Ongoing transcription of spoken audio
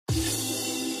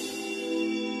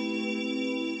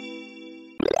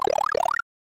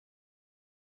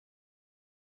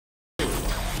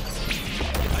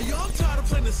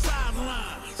the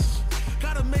sidelines.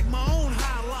 Gotta make my own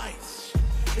highlights.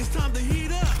 It's time to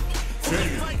heat up.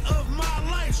 Fight of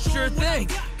my life. Sure thing.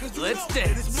 Let's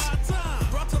dance. It's my time.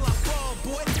 Brought till I fall,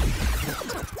 boy.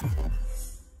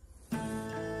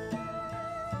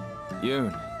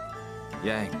 Yoon,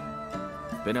 Yang,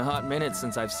 been a hot minute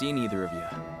since I've seen either of you.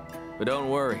 But don't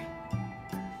worry.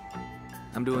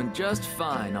 I'm doing just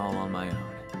fine all on my own.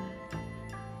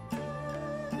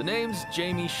 The name's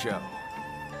Jamie Sho.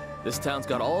 This town's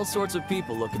got all sorts of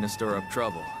people looking to stir up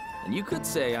trouble, and you could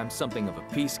say I'm something of a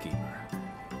peacekeeper.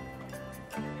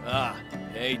 Ah,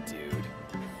 hey, dude.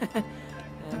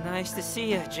 Nice to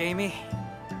see you, Jamie.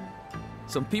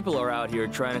 Some people are out here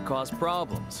trying to cause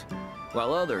problems,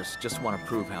 while others just want to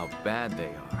prove how bad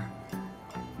they are.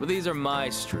 But these are my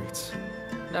streets,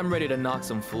 and I'm ready to knock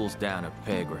some fools down a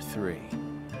peg or three.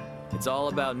 It's all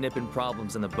about nipping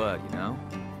problems in the bud, you know?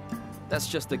 That's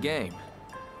just the game,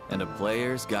 and a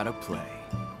player's gotta play.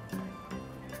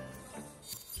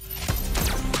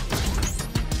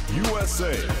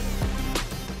 USA.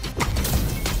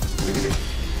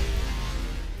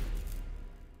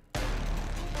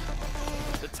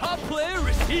 The top player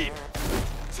is here.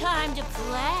 Time to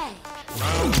play.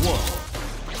 Round one.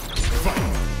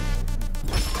 Fight.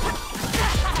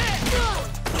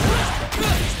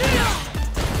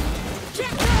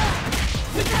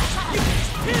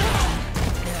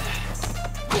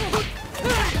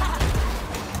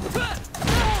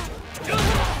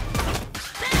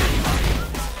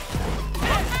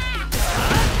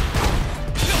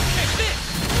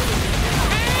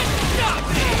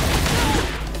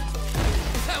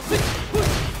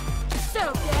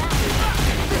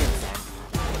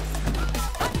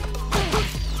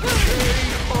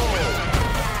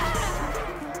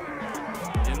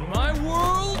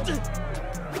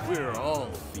 We're all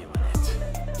feeling it.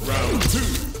 Round two.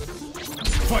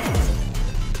 Fight.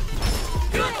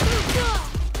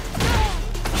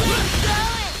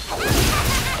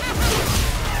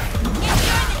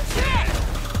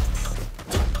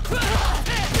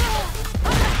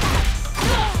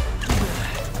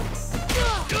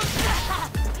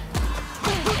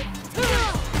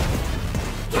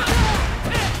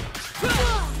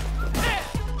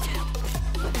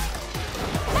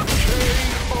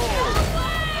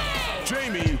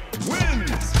 Jamie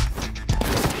wins!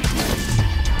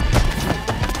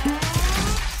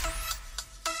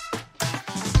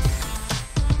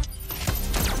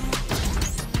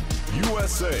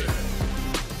 USA.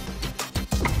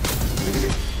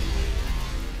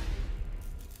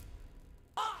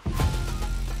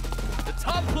 The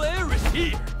top player is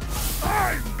here.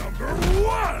 I'm number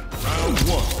one! Round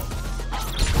one.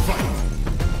 Fight!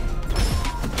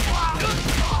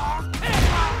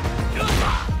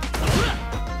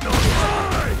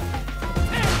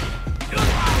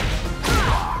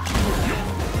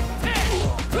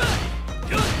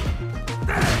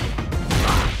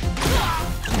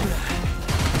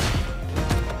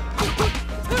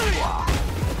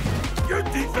 Your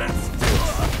defense stinks!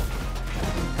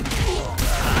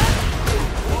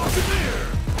 Come here!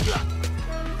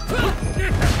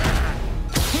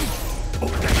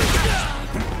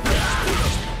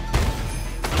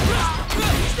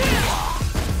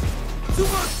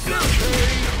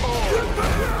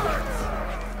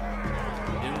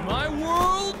 In my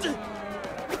world,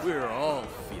 we're all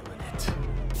feeling it.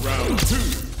 Round two.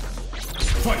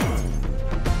 Fight!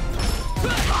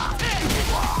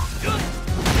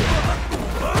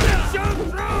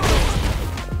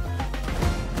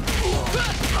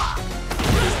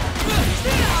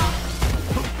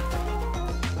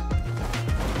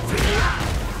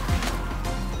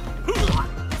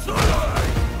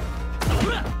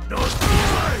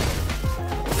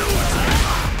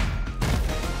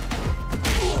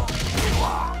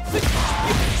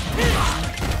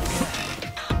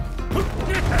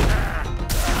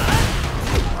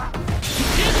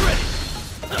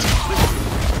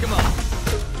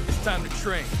 Time to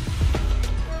train.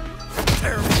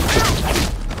 Terrible! Too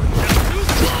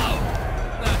slow!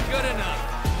 Not good enough.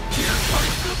 Here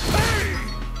comes the pain!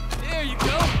 There you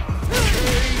go.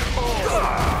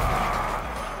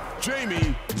 Jamie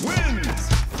wins!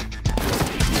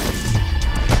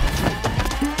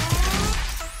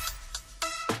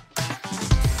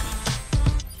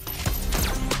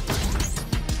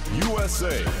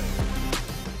 USA.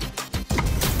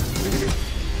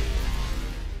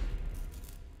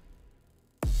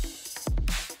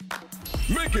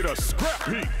 Make it a scrap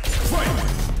heap! Fight!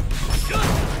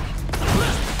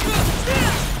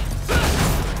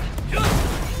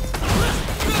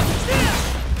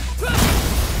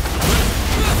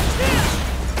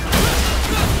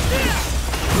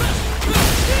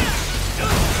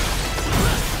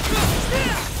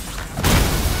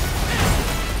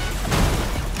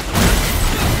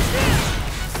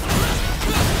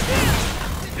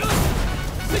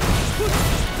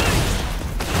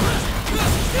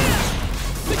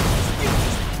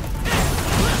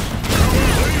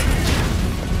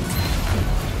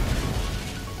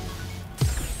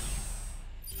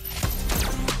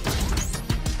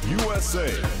 USA.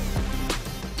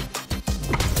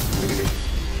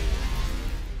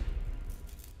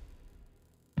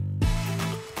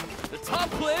 The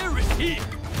top player is here.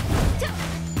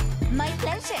 My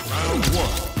pleasure. Round 1.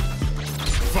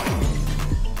 Fight.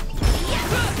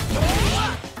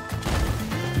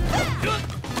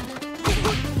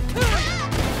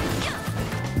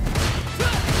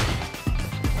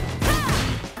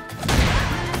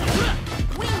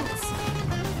 Wings.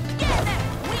 Get there.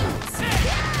 Wings.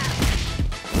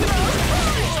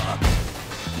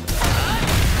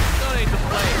 That ain't the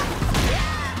player.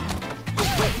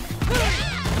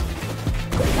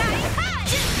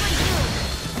 Just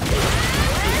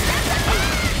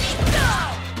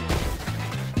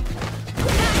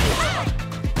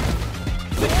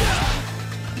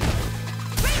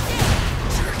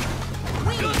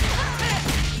for you.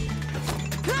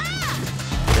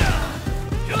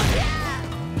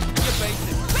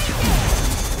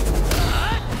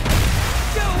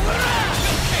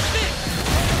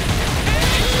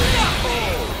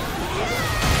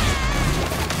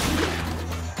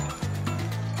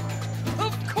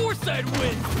 Of course I'd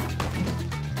win.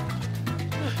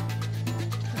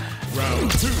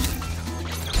 Round 2.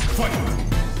 Fight.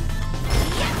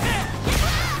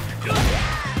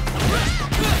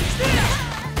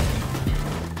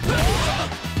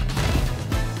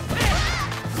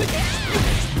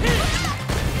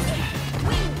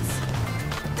 Wings.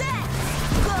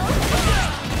 Let's go.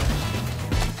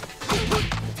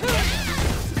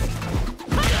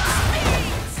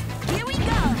 Wings. Here we go.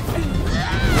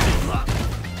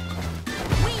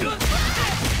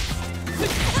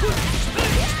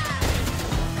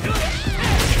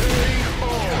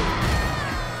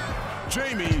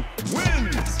 Jamie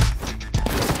wins.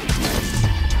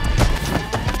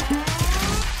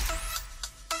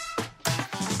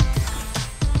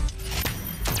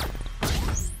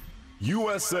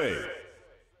 USA.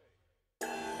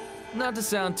 Not to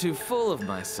sound too full of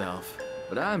myself,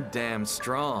 but I'm damn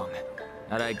strong.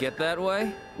 How'd I get that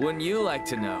way? Wouldn't you like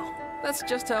to know? That's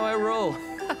just how I roll.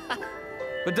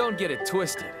 But don't get it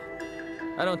twisted.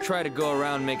 I don't try to go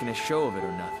around making a show of it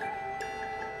or nothing.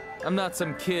 I'm not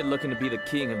some kid looking to be the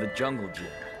king of the jungle gym.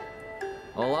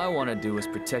 All I want to do is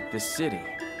protect this city,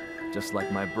 just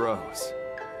like my bros.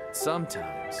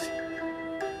 Sometimes.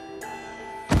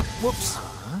 Whoops.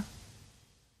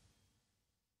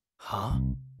 Huh?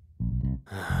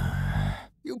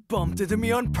 You bumped into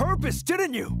me on purpose,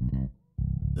 didn't you?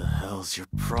 The hell's your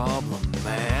problem,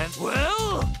 man?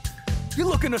 Well, you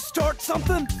looking to start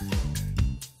something?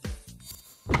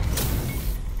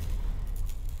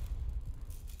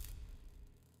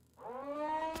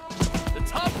 The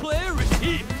top player is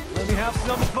here. Let me have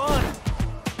some fun.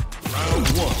 Round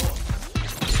 1.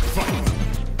 Fight.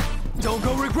 Don't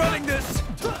go regretting this.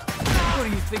 What do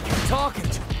you think you're talking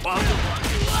to?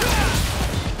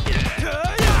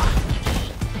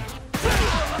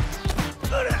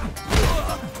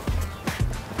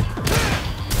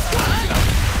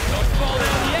 Don't fall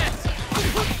down yet.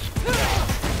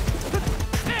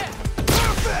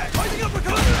 Perfect. Fighting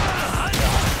uppercut.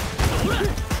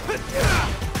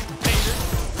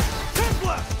 Ten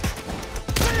left.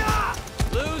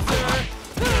 Loser!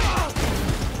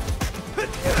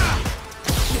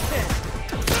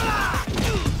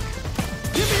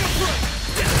 Give me a break.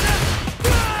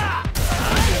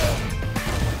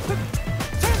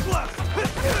 Ten left.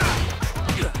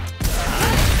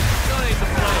 That ain't the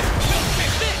player.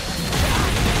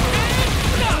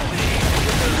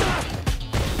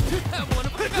 That one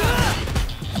of a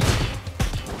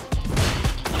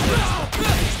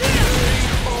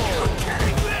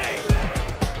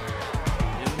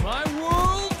In my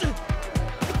world,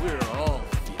 we're all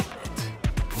feeling it.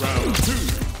 Round 2.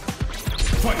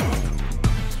 Fight.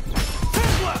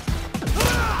 Ten left.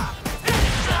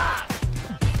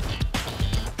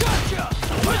 Gotcha.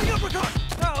 Fighting uppercut.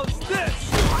 How's this?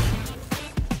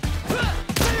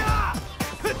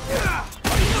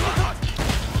 Fighting uppercut.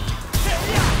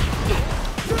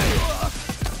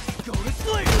 Go to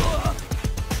sleep.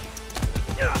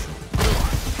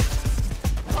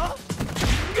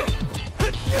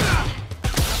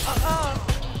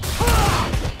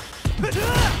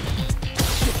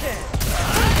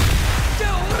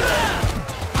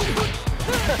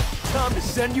 Time to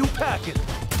send you packing.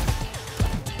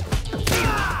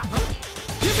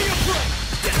 Give me a break.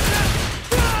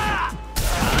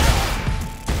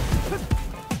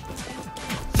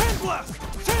 Ten left.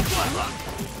 Ten left.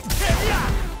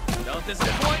 Don't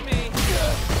disappoint me.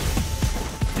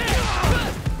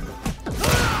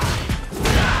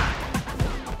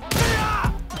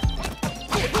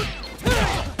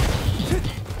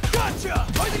 Gotcha.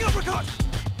 Fighting uppercut.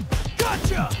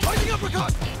 Gotcha. Fighting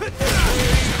uppercut!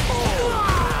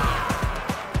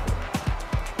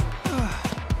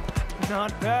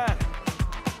 Not bad.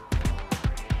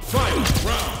 Final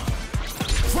round.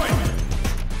 Fight!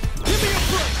 Give me a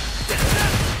break!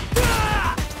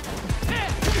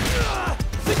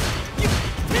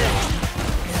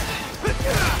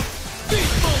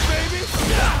 Beast mode, baby!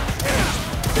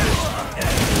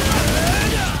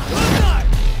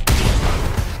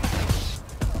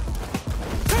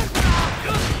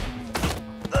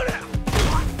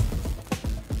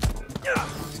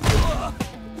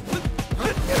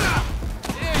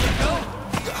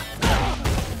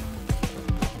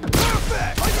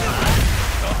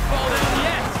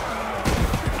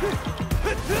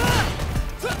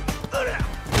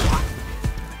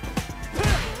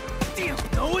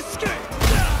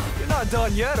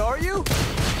 Done yet, are you?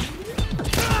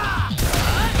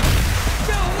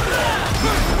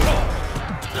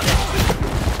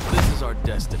 This is our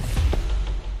destiny.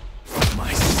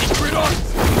 My secret art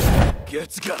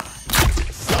gets got.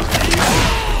 This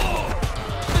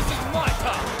is my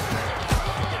time.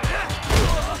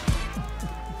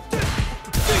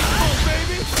 Baseball,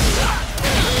 baby!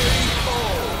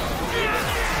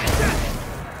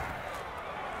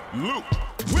 Luke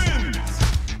wins!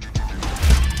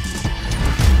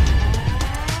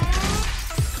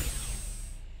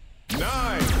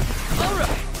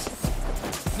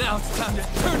 Now it's time to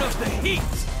turn up the heat!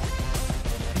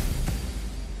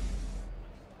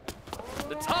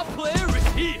 The top player is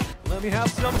here! Let me have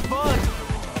some fun!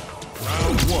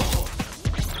 Round one.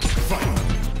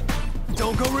 Fight!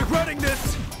 Don't go regretting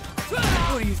this!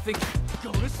 What do you think?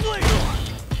 Go to sleep!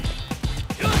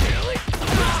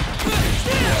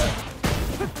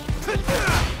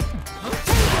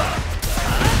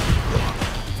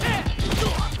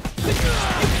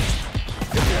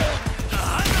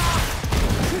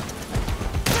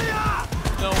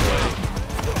 No way!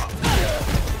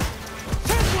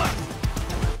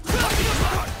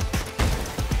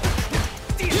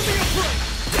 Give me a break!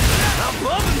 I'm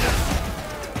loving this!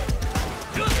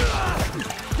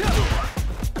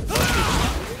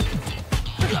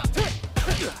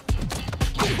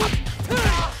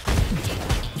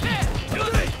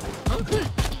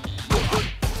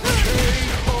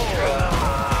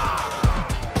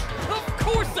 Of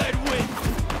course I'd win!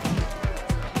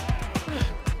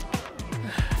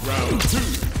 Round two.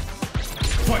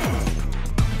 Fight!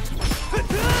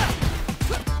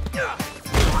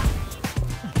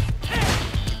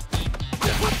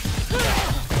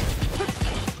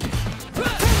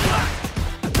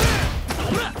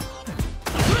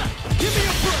 Give me a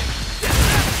break!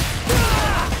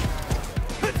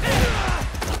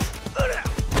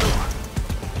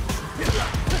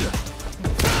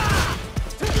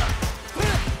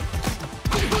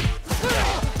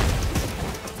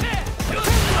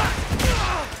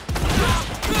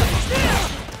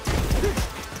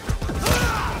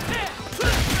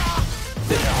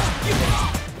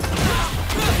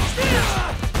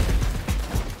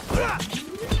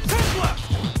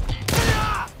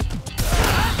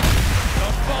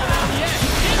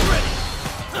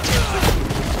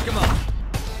 Come on,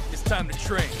 it's time to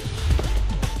train.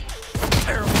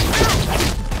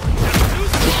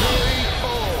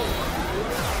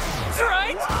 That's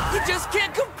right! You just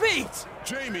can't compete!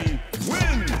 Jamie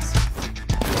wins!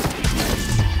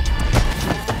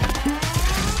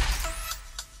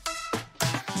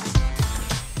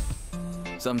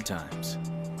 Sometimes,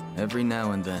 every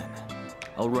now and then,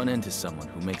 I'll run into someone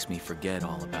who makes me forget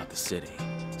all about the city.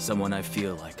 Someone I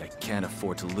feel like I can't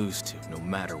afford to lose to, no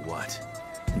matter what.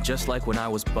 And just like when I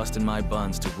was busting my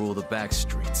buns to rule the back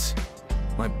streets,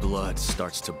 my blood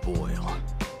starts to boil.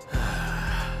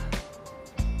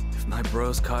 If my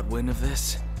bros caught wind of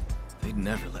this, they'd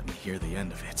never let me hear the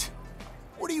end of it.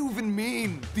 What do you even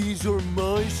mean, these are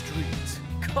my streets?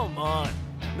 Come on.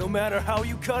 No matter how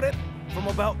you cut it, from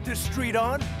about this street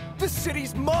on, this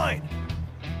city's mine!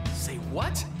 Say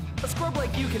what? A scrub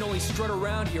like you can only strut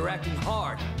around here acting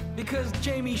hard. Because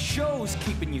Jamie's show's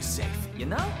keeping you safe, you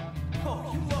know?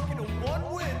 Oh, you luck into one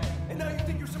win, and now you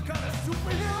think you're some kind of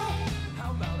superhero?